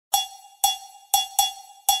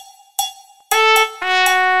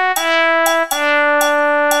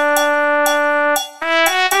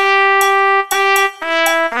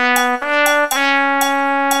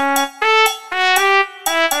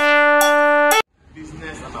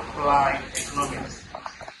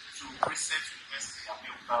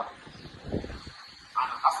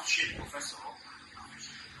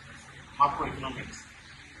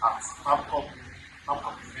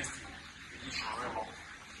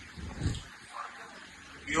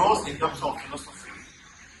We host a Doctor of Philosophy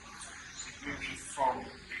degree from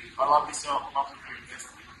the Alabama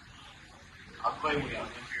University at Gbonogun,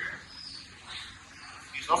 Nigeria.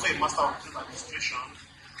 He's also a Master of Business Administration,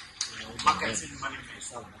 Marketing Management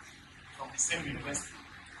from the same university,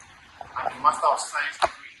 and a Master of Science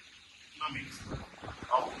degree in Economics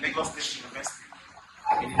of Lagos State University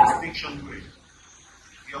in distinction grade.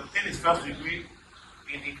 He obtained his first degree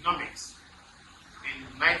in economics in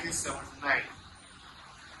 1979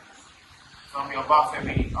 from the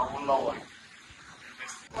Obafemi Awolowo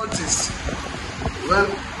University. Well,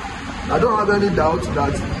 I don't have any doubt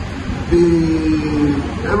that the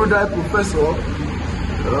erudite professor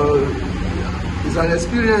is an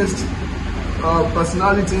experienced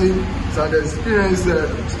personality, is an experienced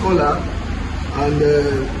scholar, and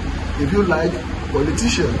if you like,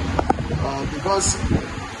 politician, because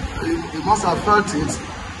he must have felt it.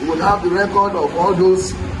 He will have the record of all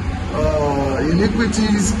those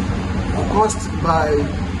iniquities caused by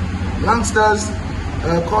youngsters,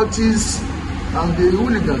 cultists, and the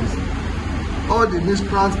hooligans, all the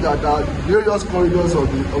miscreants that are various corridors of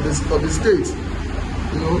the state.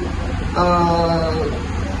 You know,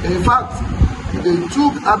 in fact, they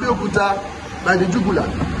took Abeokuta by the jugular,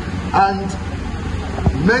 and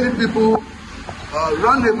many people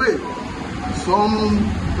ran away. Some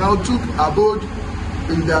now took abode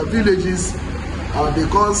in their villages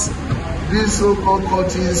because these so-called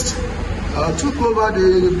cultists took over.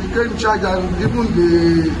 They became in charge, and even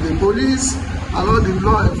the police and all the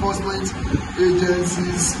law enforcement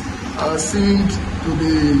agencies seemed to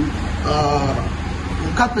be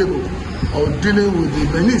incapable of dealing with the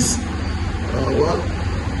menace. Well,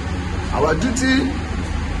 our duty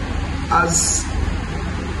as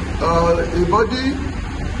a body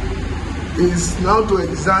is now to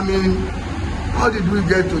examine how did we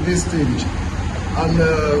get to this stage, and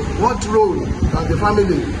what role can the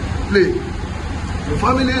family play. The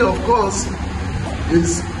family, of course,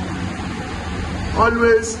 is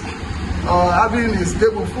always having his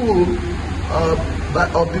table full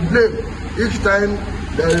of the blame each time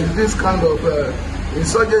there is this kind of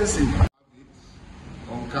insurgency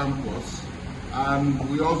on campus, and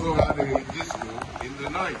we also had a disco in the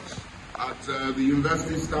night at the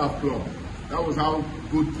University Staff Club. That was how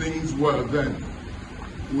good things were then.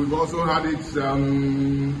 We've also had it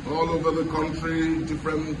all over the country,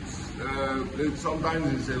 different,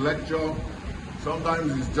 sometimes it's a lecture,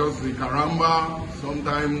 sometimes it's just the karamba,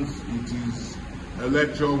 sometimes it is a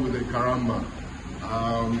lecture with a karamba.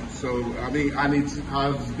 And it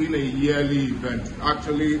has been a yearly event.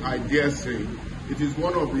 Actually, I dare say, it is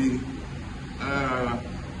one of the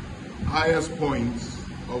highest points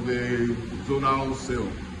of a zonal sale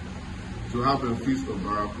to have a Feast of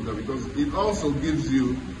Barracuda, because it also gives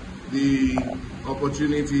you the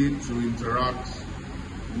opportunity to interact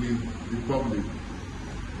with the public.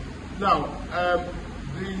 Now,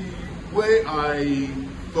 the way I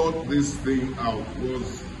thought this thing out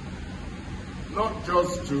was not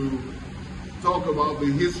just to talk about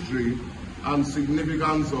the history and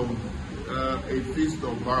significance of a Feast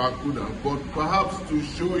of Barracuda, but perhaps to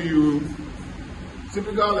show you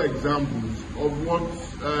typical examples of what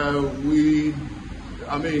the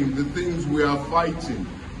things we are fighting,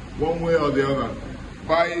 one way or the other.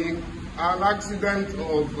 By an accident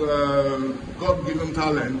of God-given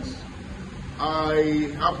talent,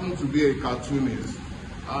 I happen to be a cartoonist,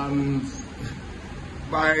 and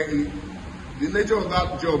by the nature of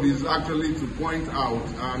that job is actually to point out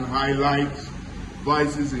and highlight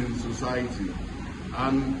vices in society.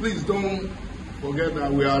 And please don't forget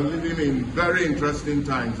that we are living in very interesting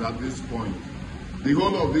times at this point. The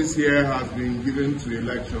whole of this year has been given to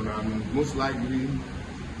election, and most likely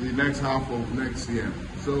the next half of next year.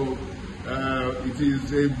 So it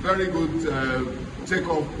is a very good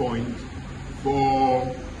takeoff point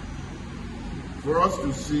for us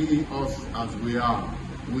to see us as we are,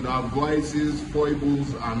 with our vices,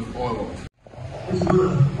 foibles, and all. It's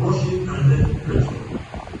good washing and then preaching.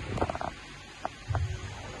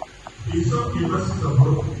 In some universities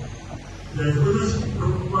abroad, there is ownership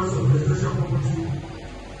purpose of residential property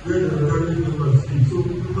where the majority members stay. So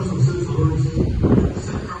because of same sororities,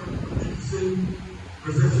 same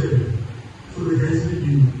residential area, so they can easily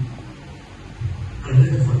be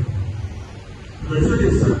identified. There is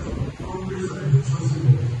a set of companies and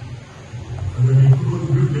responsibilities, and then they go to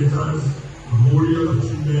build letters, memorial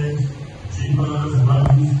achievements, chambers,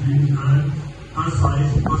 values, green hand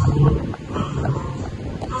signs, passport, and the cross.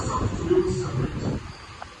 Just something to be able to separate.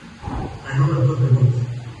 I know that not a lot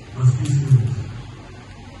must be seen.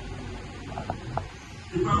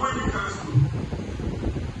 The Pyrates Council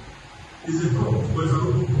is a court, but it's an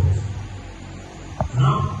open court.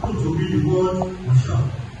 now put to be the word marshal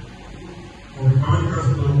of the Pyrates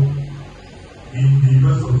Club in the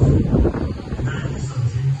US of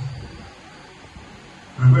 1917.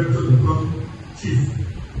 I went to become chief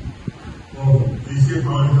of the state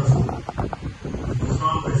Pyrates Club. It was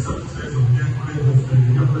found by subsets of the College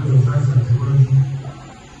of Science and Technology,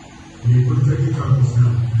 the Polytechnic campus now,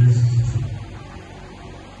 in institute.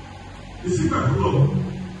 The secret club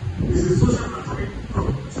is a social category from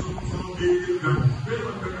the ground, based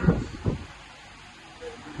on parents.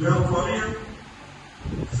 They have career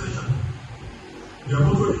session. Their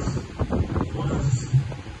motto is what does it say?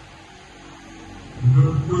 In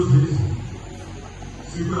those days,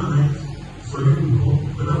 silver night, so you will go,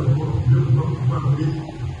 better will go, you will go,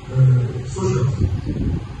 socials.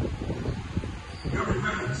 You have the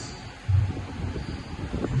parents.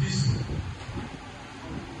 This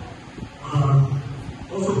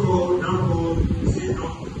also now called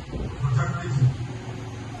Seadogs confraternity,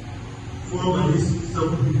 formed by these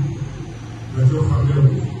 7 people that you are familiar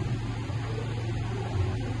with.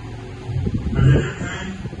 And at that time,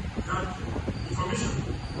 that information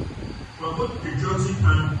was both patriotic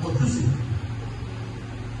and obtrusive,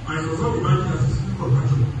 and it was all imagined as a simple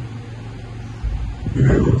compassion. The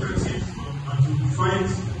main objectives are to fight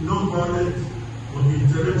non-violent or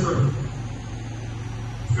intellectually,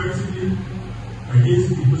 effectively against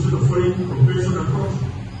the imposition of foreign occupation and culture.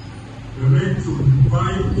 We are meant to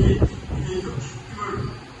revive hate against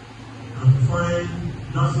chivalry and to find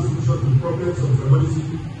lasting solutions to the problems of tribalism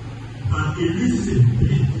and elicit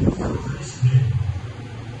belief in there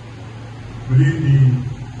within the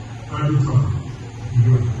value trap in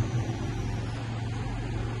Europe.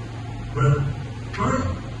 Well,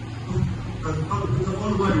 Pyrates has not become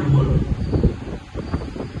all over the world.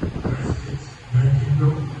 United States, United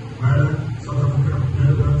Kingdom, Ireland, South Africa,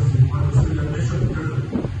 Netherlands, and Australia, nation together.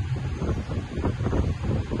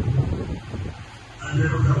 And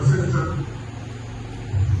then we have said that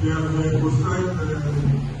they have prescribed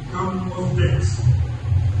camp of death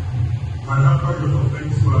and have quite a lot of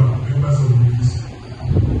things for members of the peace.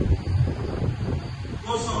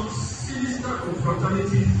 For some sinister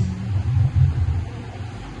confraternities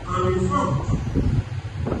are reformed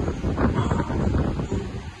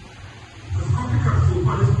as copycats to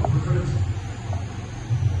Pyrates Confraternity,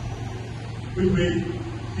 which made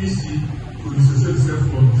PC to dissociate itself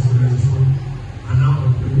from this organization and now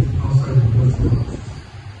operate outside the borders of the house.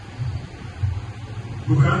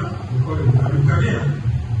 Buka, we call it Buka,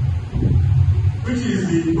 which is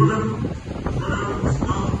the brotherhood of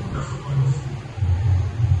Islam, National Association.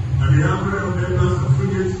 And the number of members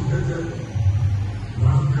affiliated together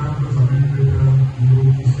Africa, North America,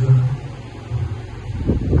 Europe, Asia,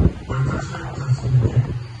 but international transformation.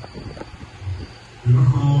 We are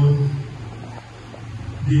called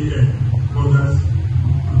DN, brothers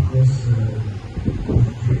across the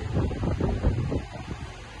country.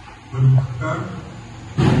 But that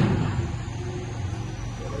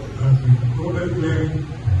we probably learned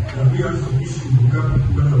that we have some issues with that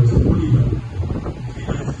when I was a believer in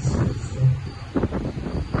 1974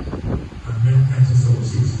 and then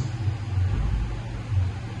 1976.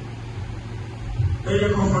 A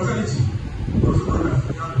confraternity, also known as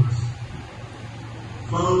Africanus,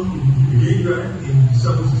 found in India in the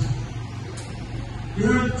 70s. They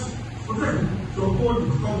had, for them, to uphold the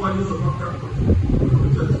core values of African culture and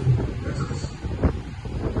committed to excellence.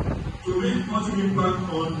 To make positive impact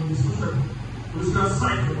on the social political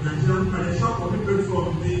side of Nigeria and ensure commitment from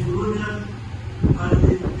the colonial and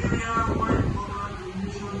the imperial-wide cultural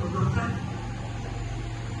domination of that time.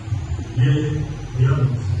 Nearly the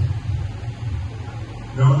others.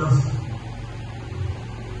 The others,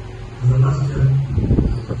 as the last year,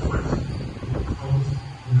 twice out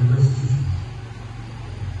in the institution.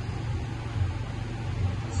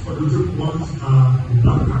 Speculative ones are the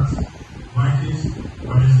black cats, Vikings,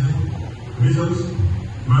 Palestine, Visions,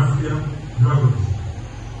 Mafia, Dragons.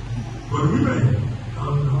 But women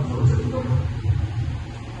have taken over.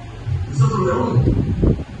 It's not of their own.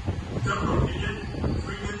 Chapter of Indian,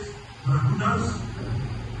 Frigates, Barracudas,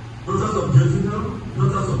 daughters of Jezebel,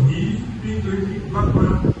 daughters of Eve, Pink Lady, Black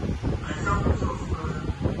Man, examples of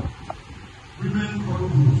women called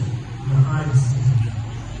groups in the eyes.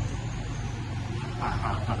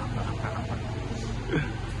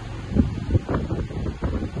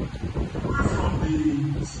 From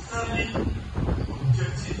the sterling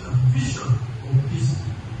objective and vision of peace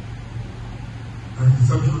and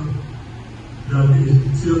deception, there have been a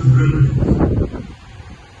serious development.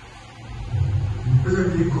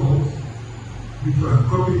 Presently called, which were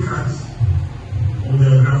copycats of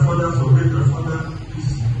their grandfathers or great grandfather PC,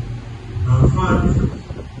 are far different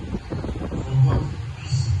from what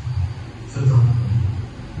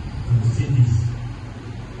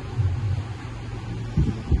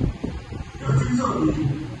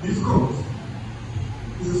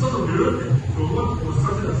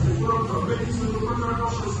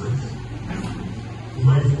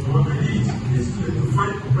movement to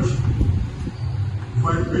fight oppression, to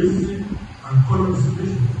fight racism and color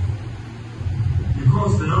discrimination.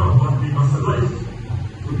 Because they are about being marginalized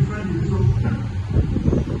to different individuals.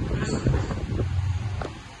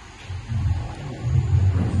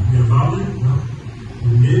 We are violent, we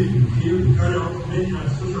live, we kill, we carry out many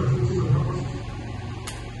social activities and purposes.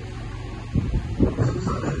 So these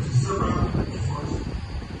are led to several efforts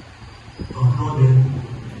to control them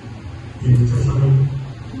in intentional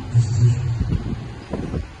institutions.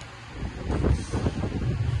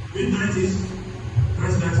 Mid-90s,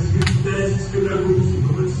 1990s, youth criminal groups in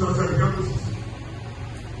communities outside the campuses.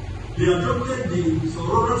 They adopted the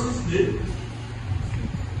sororities name,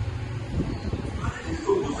 and it is to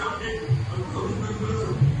boost our people and boost our members of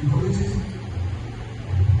the communities.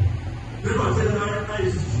 They were telling our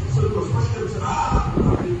institutions, so it was questioned, they said,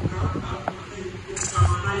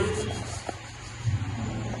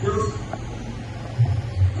 just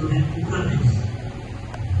to be internet.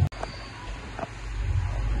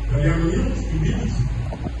 But they are used in unity.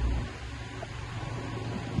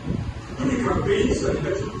 During campaigns and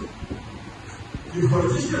elections, the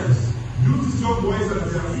politicians use young boys as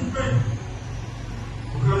their infant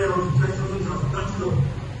to carry out detections of national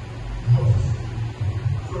laws.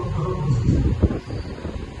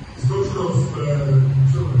 Destruction of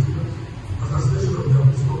assassination of their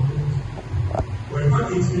political opponents, or in fact,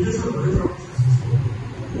 intimidation of the electoral process.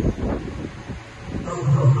 That's what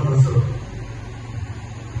I've done myself.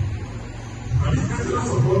 And this national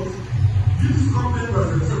support gives government by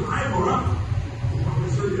themselves high morale. I'm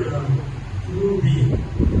sure they are human beings.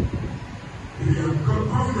 They are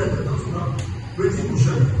confident that that's not waiting to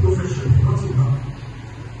share profession, nothing bad.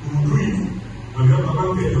 We will do it, and we have a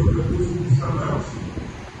bank of the people who stand by us.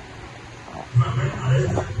 If I get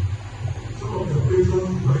arrested, some of the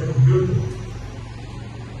patrons were in the building.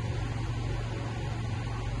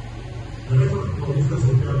 The rest of the business of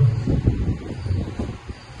the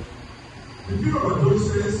The view of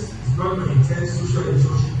adolescence is backed by intense social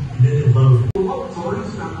relationship in their environment. So what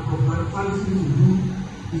sororities and confraternities will do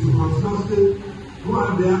is to continuously go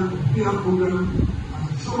out there, be a program, and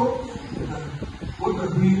show that what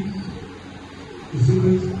we're doing is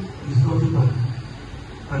secret, is nothing bad,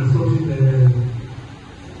 and it's not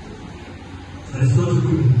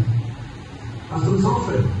criminal. As a result,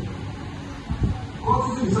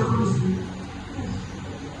 cultism is secondary school.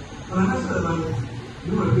 And I said that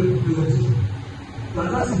do my great presentation. But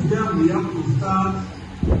that is where we have to start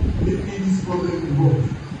making this problem involved.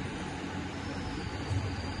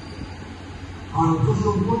 And also,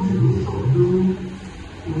 what the group of do,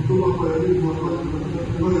 the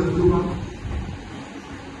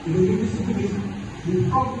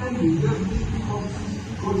problem with just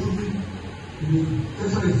cultism in the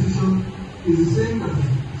tertiary institution is the same as the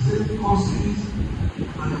same causes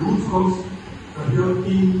and the root cause that they are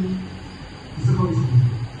in the secondary school.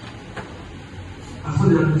 And so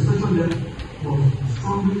the administration there was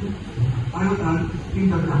strongly iron and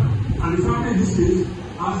intercam. And the family in this case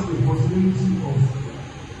has the possibility of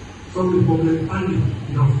solving the problem early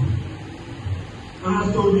enough. And as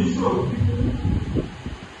for the issue of people,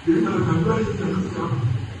 they can do anything and nothing happen.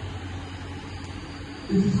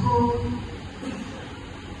 It is called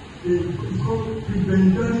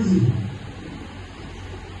preventionism.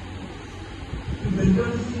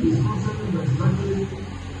 Preventionism is concept that is actually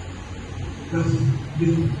that's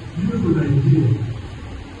been given to Nigeria.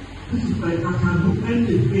 This is like I can do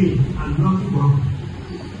anything and nothing wrong.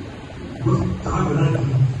 Because I have a right to it.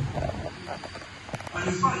 And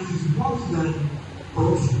in fact, it is worse than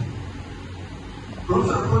corruption.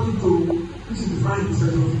 Corruption, according to this is defined in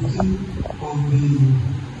section 15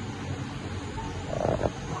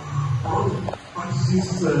 of the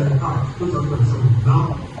Practices Act 2007, now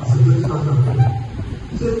as a 2020.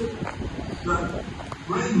 It says that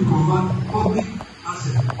when you convert public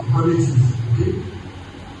assets to private use, okay?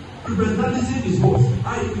 Preventionism is worse.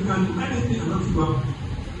 You can do anything and not do bad.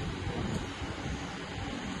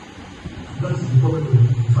 That is the problem we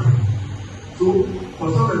find. So, for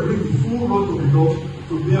some, they bring the full lot of the law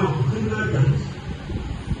to bear on criminal gangs.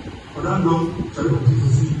 For that long, shall we continue to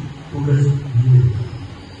see progress being made?